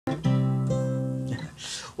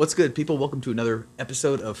What's good, people? Welcome to another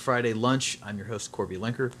episode of Friday Lunch. I'm your host, Corby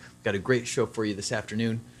Lenker. Got a great show for you this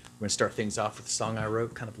afternoon. We're going to start things off with a song I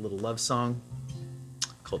wrote, kind of a little love song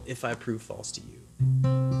called If I Prove False to You.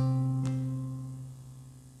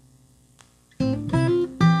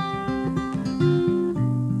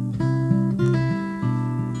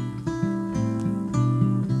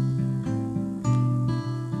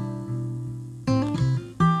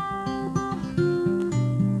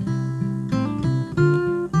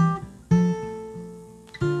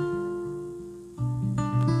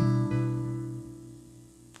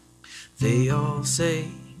 They all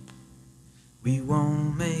say we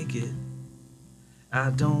won't make it.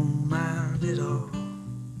 I don't mind at all.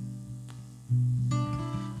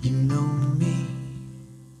 You know me,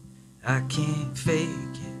 I can't fake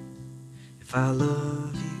it. If I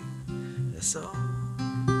love you, that's all.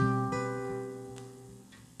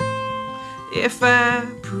 If I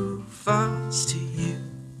prove false to you,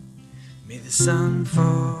 may the sun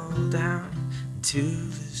fall down into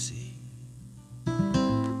the sea.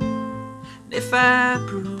 If I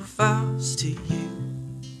prove false to you,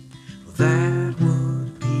 well, that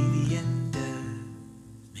would be the end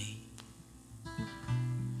of me,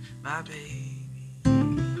 my baby.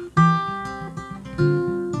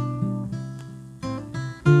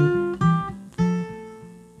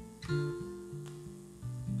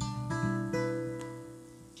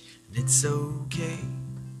 And it's okay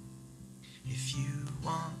if you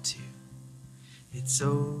want to, it's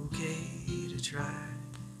okay to try.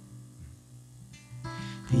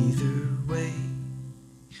 Either way,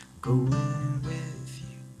 I'm going with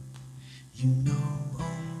you. You know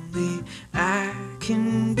only I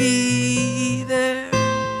can be there.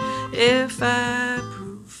 If I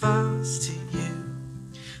prove false to you,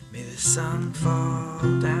 may the sun fall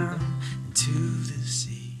down into the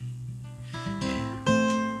sea. Yeah.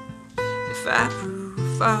 If I prove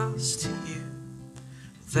false to you,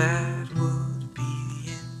 that would be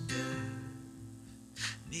the end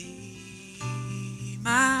of me,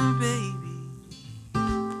 my baby,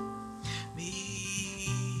 me,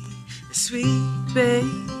 sweet baby,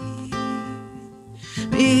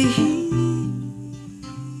 me.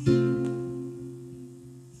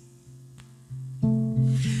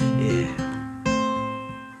 Yeah.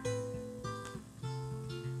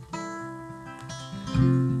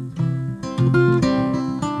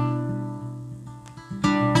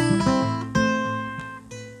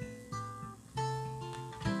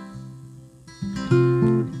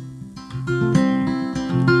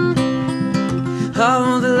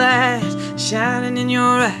 Oh, the light shining in your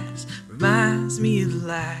eyes reminds me of the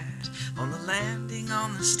light on the landing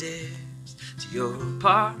on the stairs to your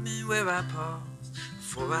apartment where I pause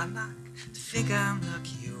before I knock to think I'm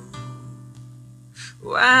lucky.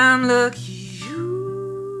 Oh, I'm lucky you.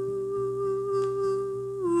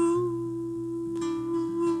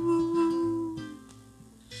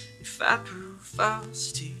 If I prove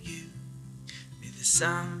false to you, may the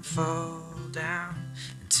sun fall down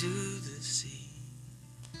into the sea.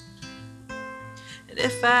 And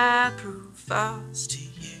if I prove false to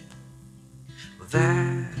you, well,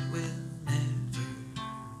 that will never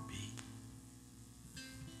be,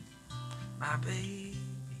 my baby.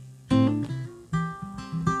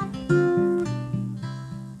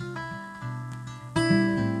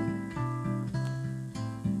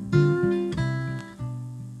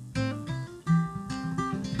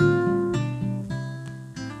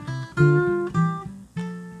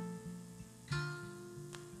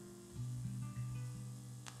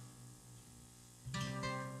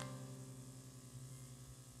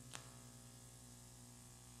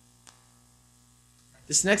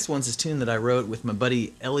 This next one's a tune that I wrote with my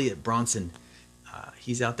buddy Eliot Bronson.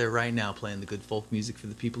 He's out there right now playing the good folk music for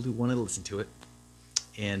the people who want to listen to it.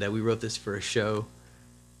 And we wrote this for a show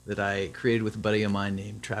that I created with a buddy of mine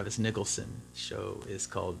named Travis Nicholson. The show is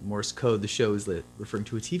called Morse Code. The show is referring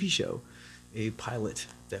to a TV show, a pilot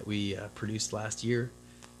that we produced last year.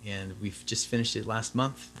 And we've just finished it last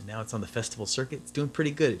month. And now it's on the festival circuit. It's doing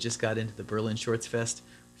pretty good. It just got into the Berlin Shorts Fest.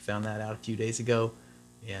 We found that out a few days ago.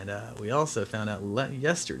 And we also found out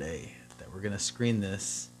yesterday that we're going to screen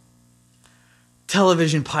this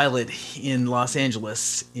television pilot in Los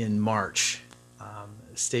Angeles in March.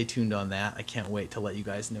 Stay tuned on that. I can't wait to let you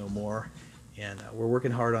guys know more. And we're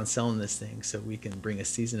working hard on selling this thing so we can bring a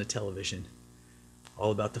season of television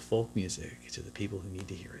all about the folk music to the people who need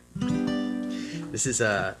to hear it. This is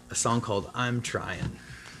a song called I'm Tryin'.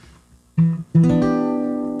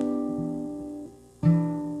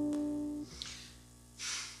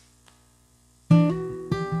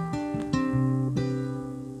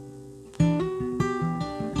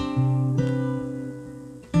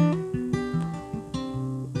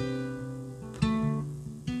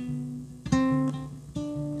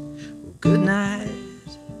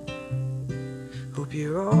 night. Hope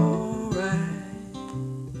you're alright.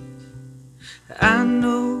 I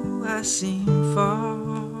know I seem far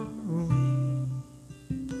away.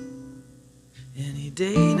 Any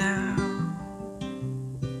day now,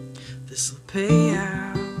 this'll pay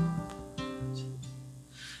out,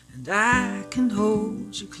 and I can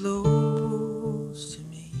hold you close to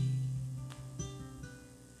me.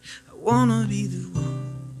 I wanna be the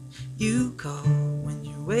one you call when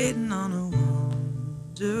you're waiting on a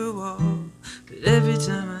wonder wall. But every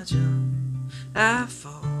time I jump, I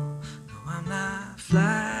fall. No, I'm not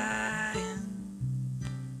flying,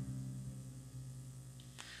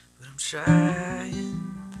 but I'm trying.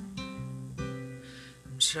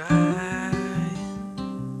 I'm trying.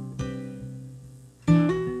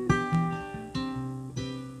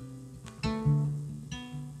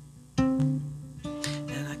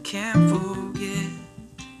 And I can't forget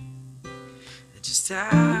just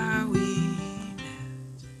how we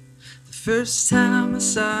met. The first time I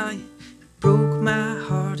saw you, it broke my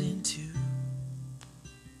heart in two.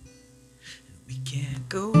 And we can't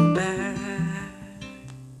go back,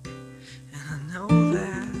 and I know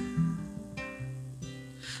that.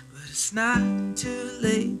 But it's not too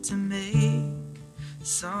late to make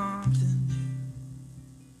something new.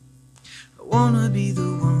 I wanna be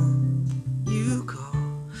the one you call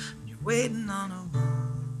when you're waiting on a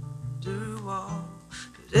wonder wall.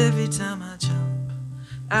 But every time I jump,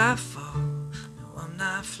 I fall. No, I'm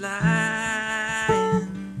not flying,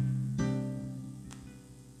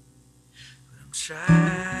 but I'm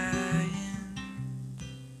trying.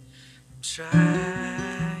 I'm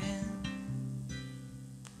trying.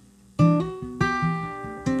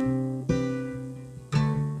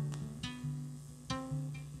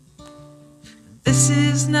 This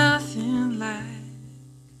is nothing like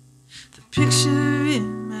the picture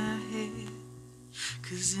in my head.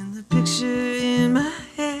 'Cause in the picture in my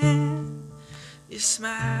head, you're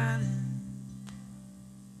smiling.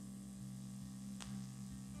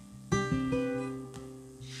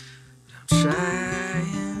 But I'm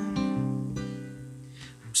trying.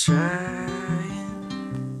 I'm trying.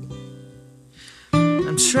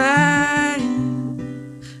 I'm trying.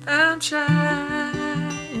 I'm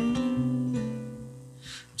trying.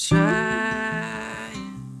 I'm trying.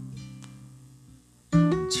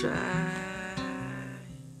 I'm trying.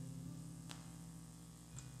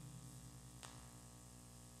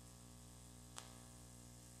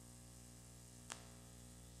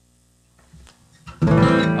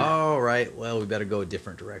 All right, well, we better go a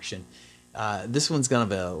different direction. This one's kind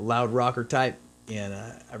of a loud rocker type, and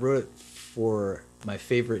I wrote it for my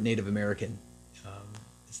favorite Native American.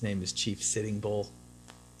 His name is Chief Sitting Bull,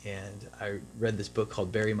 and I read this book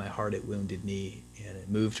called Bury My Heart at Wounded Knee, and it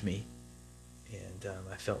moved me, and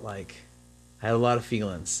I felt like I had a lot of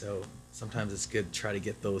feelings, so sometimes it's good to try to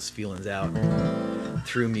get those feelings out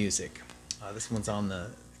through music. This one's on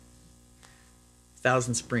the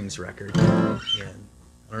Thousand Springs record, and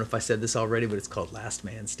I don't know if I said this already, but it's called Last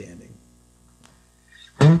Man Standing.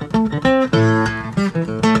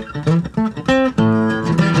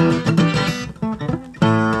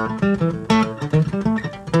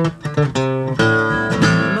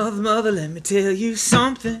 Mother, let me tell you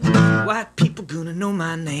something. White people gonna know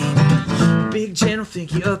my name. Big general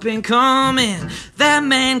think you're up and coming. That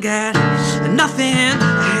man got nothing.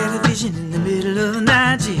 I had a vision in the middle of the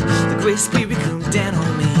night. Yeah, the Great Spirit come down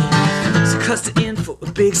on me. So cussed it in for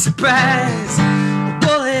a big surprise. A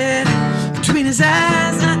bullet between his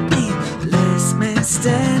eyes. I am the last man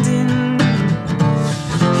standing.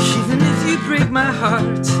 Even if you break my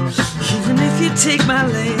heart, even if you take my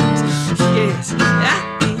land, yes, I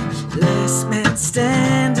am the last man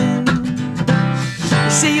standing. You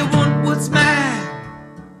say you want what's mine,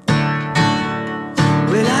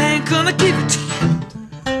 well, I ain't gonna give it to you.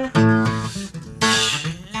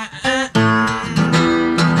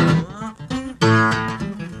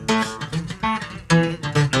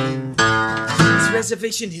 This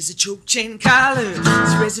reservation is a choke chain collar.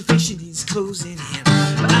 This reservation is closing in.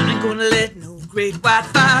 But I ain't gonna let no great white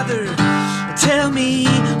father tell me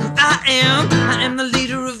who I am. I am the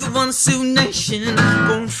leader of the one Sioux nation,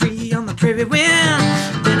 born free on the prairie wind.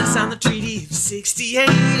 Then I signed the Treaty of 68,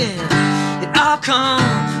 and it all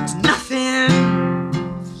comes to nothing.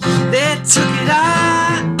 They took it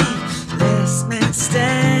all, last man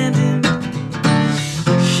standing.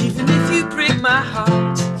 Even if you break my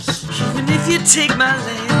heart, even if you take my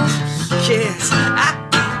land, yes, I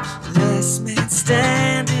am last man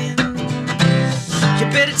standing. You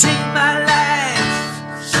better take my life,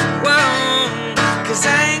 whoa, 'cause I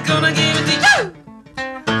ain't gonna give it to you.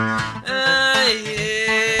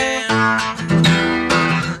 Yeah.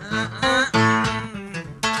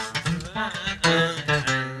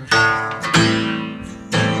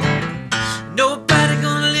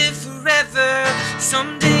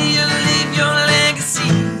 someday you'll leave your legacy.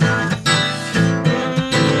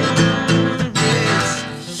 Yes.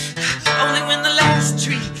 Only when the last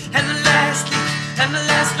tree and the last leaf and the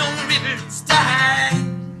last known rivers die,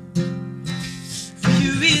 for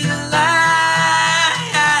you realize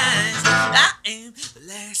I am the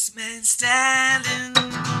last man standing.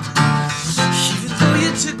 Even though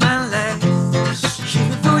you took my life,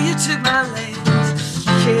 even though you took my land,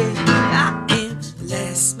 yeah, I am the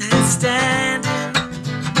last man standing.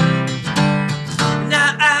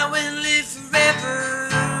 Now I will live forever,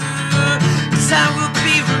 'cause I will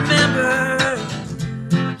be remembered.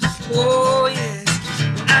 Oh yes,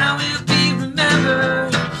 I will be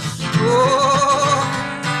remembered. Oh,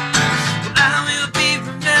 I will be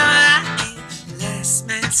remembered. I am the last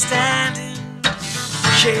man standing.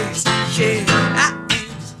 Yes, yeah, I am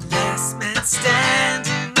the last man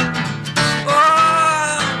standing.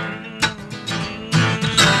 Oh,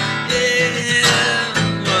 yeah.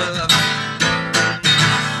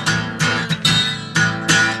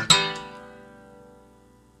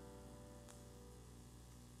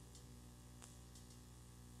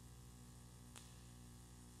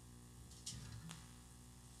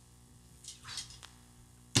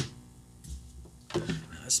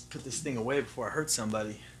 Let's put this thing away before I hurt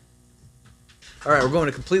somebody. All right, we're going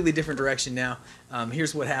a completely different direction now.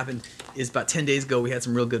 Here's what happened is about 10 days ago, we had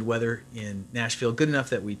some real good weather in Nashville, good enough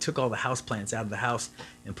that we took all the houseplants out of the house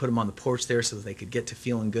and put them on the porch there so that they could get to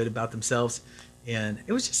feeling good about themselves. And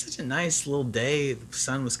it was just such a nice little day. The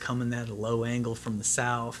sun was coming at a low angle from the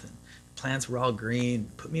south, and the plants were all green.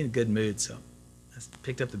 Put me in a good mood, so I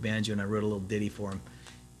picked up the banjo and I wrote a little ditty for him.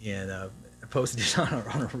 And I posted it on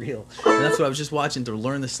a reel. And that's what I was just watching to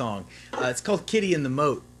learn the song. It's called Kitty in the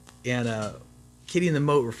Moat. And Kitty in the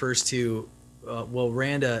Moat refers to, well,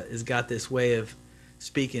 Randa has got this way of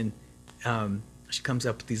speaking. She comes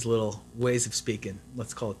up with these little ways of speaking,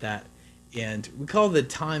 let's call it that. And we call the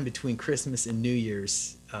time between Christmas and New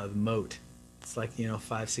Year's the Moat. It's like,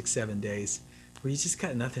 5, 6, 7 days where you just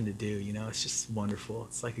got nothing to do. It's just wonderful.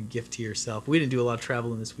 It's like a gift to yourself. We didn't do a lot of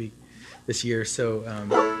traveling this year, so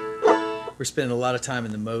we're spending a lot of time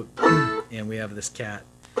in the Moat, and we have this cat.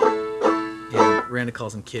 And Randa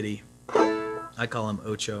calls him Kitty. I call him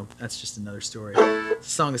Ocho. That's just another story. The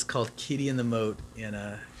song is called Kitty in the Moat, and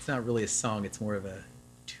it's not really a song. It's more of a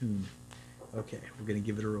tune. Okay, we're going to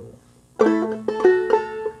give it a roll.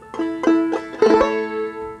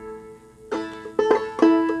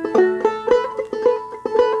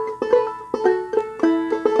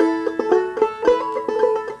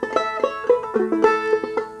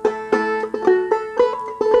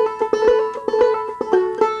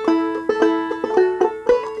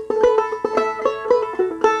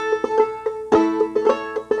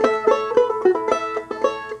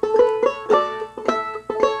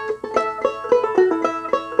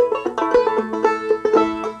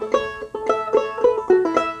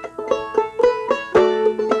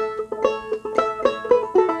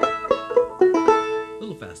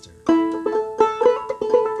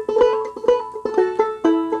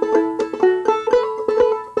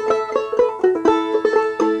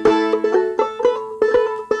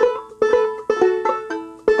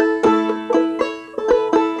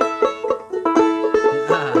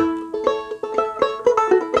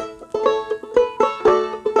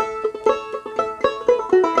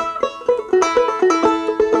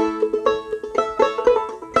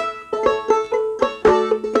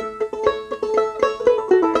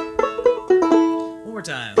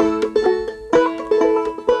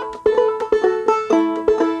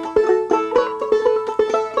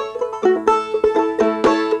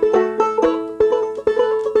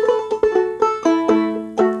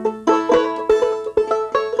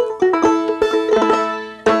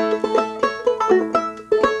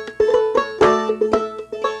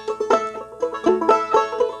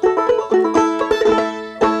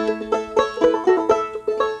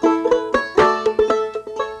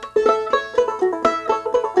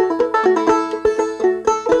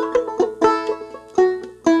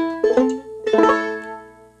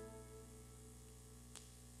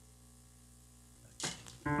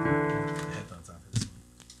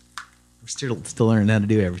 Still learning how to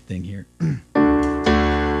do everything here.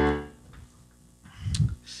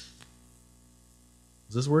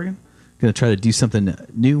 Is this working? Gonna try to do something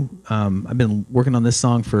new. I've been working on this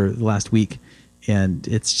song for the last week, and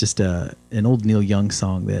it's just an old Neil Young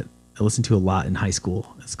song that I listened to a lot in high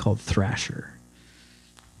school. It's called Thrasher.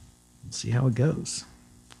 We'll see how it goes.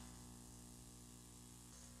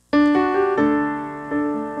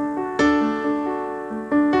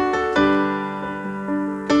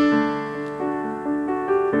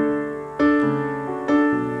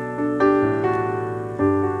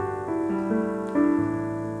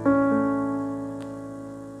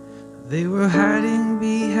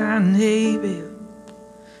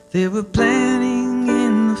 They were planning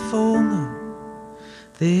in the full moon.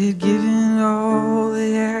 They had given all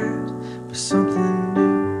they had for something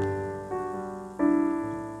new.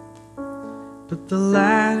 But the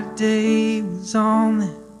light of day was on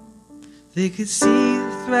them. They could see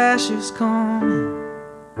the thrashers coming,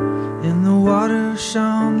 and the water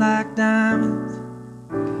shone like diamonds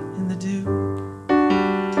in the dew.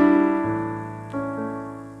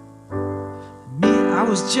 Me, I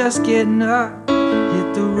was just getting up,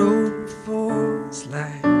 hit the road before it's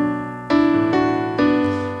light,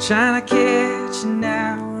 trying to catch an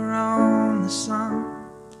hour on the sun.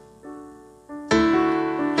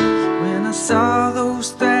 When I saw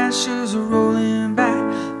those thrashers rolling by,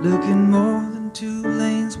 looking more than 2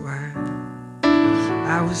 lanes wide,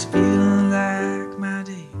 I was feeling like my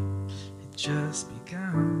day had just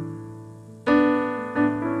begun.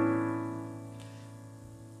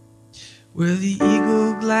 Where the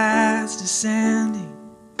eagle glides descending,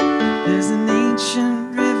 there's an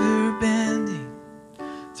ancient river bending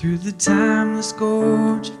through the timeless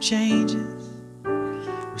gorge of changes,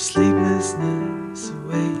 where sleeplessness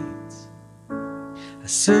awaits. I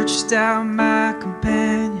searched out my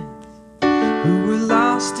companions who were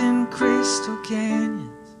lost in crystal canyons,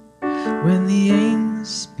 when the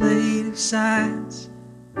aimless blade of science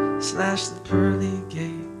slashed the pearly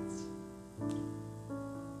gates.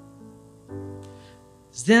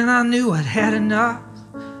 Then I knew I'd had enough,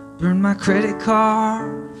 burned my credit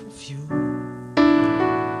card for fuel,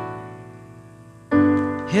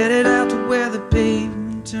 headed out to where the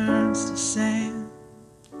pavement turns to sand,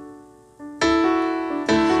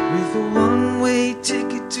 with a one-way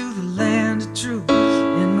ticket to the land of truth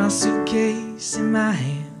and my suitcase in my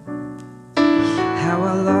hand. How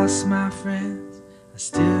I lost my friends, I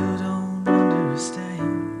still don't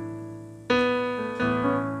understand.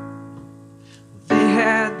 They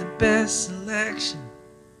had the best selection,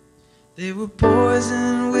 they were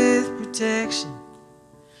poisoned with protection.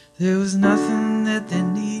 There was nothing that they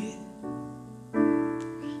needed,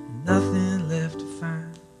 nothing left to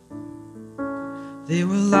find. They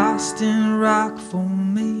were lost in rock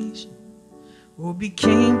formation, or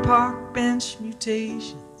became park bench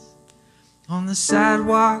mutations. On the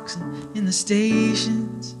sidewalks and in the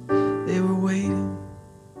stations, they were waiting.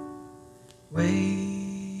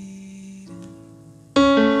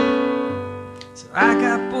 So I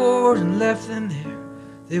got bored and left them there.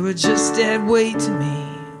 They were just dead weight to me.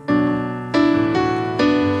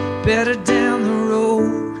 Better down the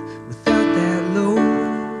road without that load.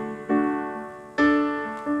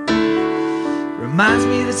 Reminds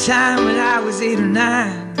me of the time when I was 8 or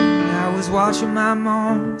 9. I was watching my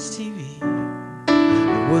mom's TV.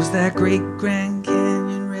 It was that great Grand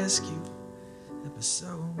Canyon rescue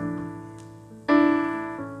episode,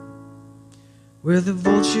 where the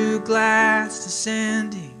vulture glides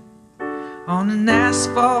descending on an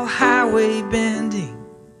asphalt highway, bending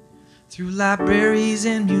through libraries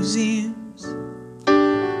and museums,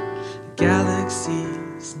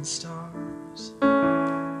 galaxies and stars,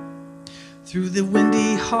 through the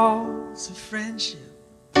windy halls of friendship,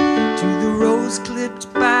 to the rose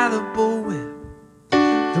clipped by the bullwhip.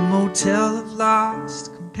 The motel of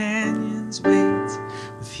lost companions waits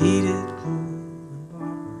with heated pool and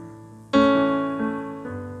bar.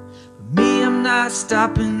 For me, I'm not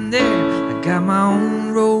stopping there. I got my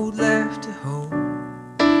own road left to hoe.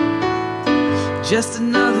 Just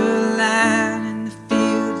another line in the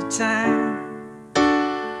field of time.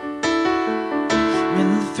 When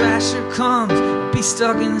the thrasher comes, I'll be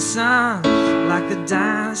stuck in the sun like the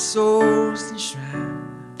dinosaurs in shrine.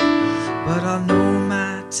 But I'll know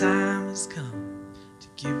my time has come to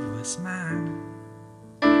give what's mine.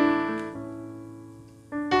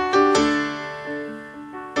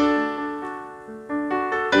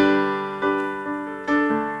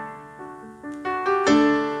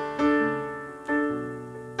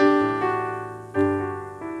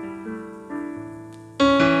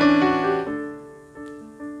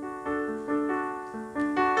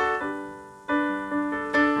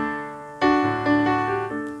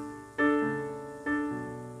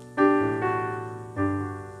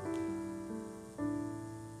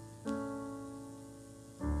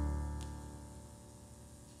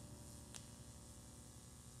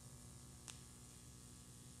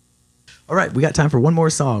 All right, we got time for one more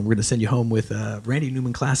song. We're going to send you home with Randy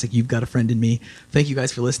Newman classic, You've Got a Friend in Me. Thank you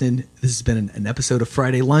guys for listening. This has been an episode of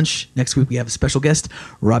Friday Lunch. Next week we have a special guest,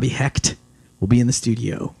 Robbie Hecht, will be in the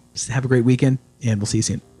studio. So have a great weekend, and we'll see you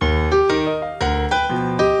soon.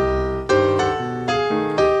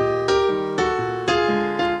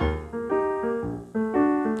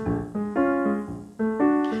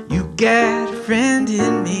 You got a friend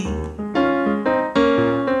in me.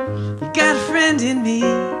 in me.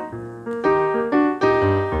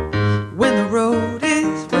 When the road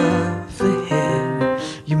is rough ahead,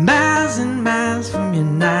 you're miles and miles from your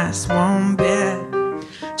nice warm bed.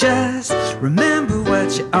 Just remember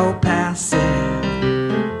what your old pal said.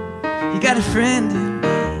 You got a friend in me.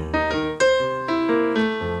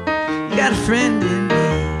 You got a friend in me.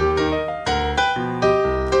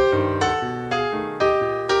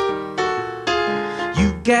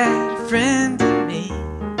 You got a friend in me.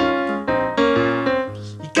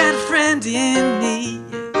 You got a friend in me.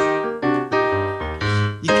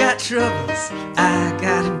 You got troubles, I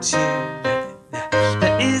got them too.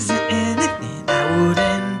 There isn't anything I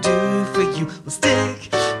wouldn't do for you. We'll stick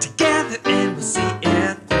together and we'll see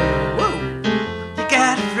it through. Whoa. You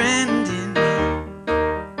got a friend in me.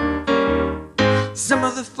 Some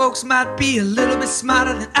other folks might be a little bit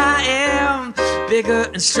smarter than I am, bigger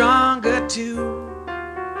and stronger too.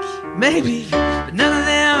 Maybe, but none of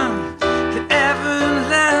them could ever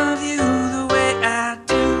love you the way I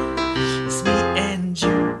do. It's me and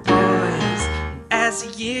you, boys, and as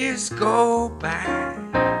the years go by,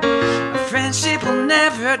 our friendship will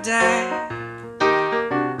never die.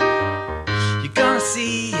 You're gonna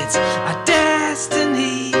see it's our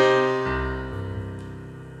destiny.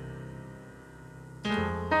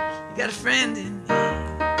 You got a friend in me.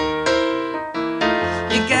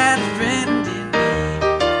 You got a friend in me.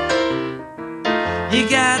 You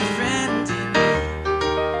got a friend in me.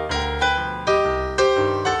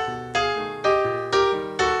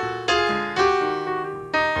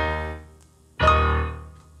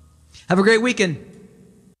 Have a great weekend.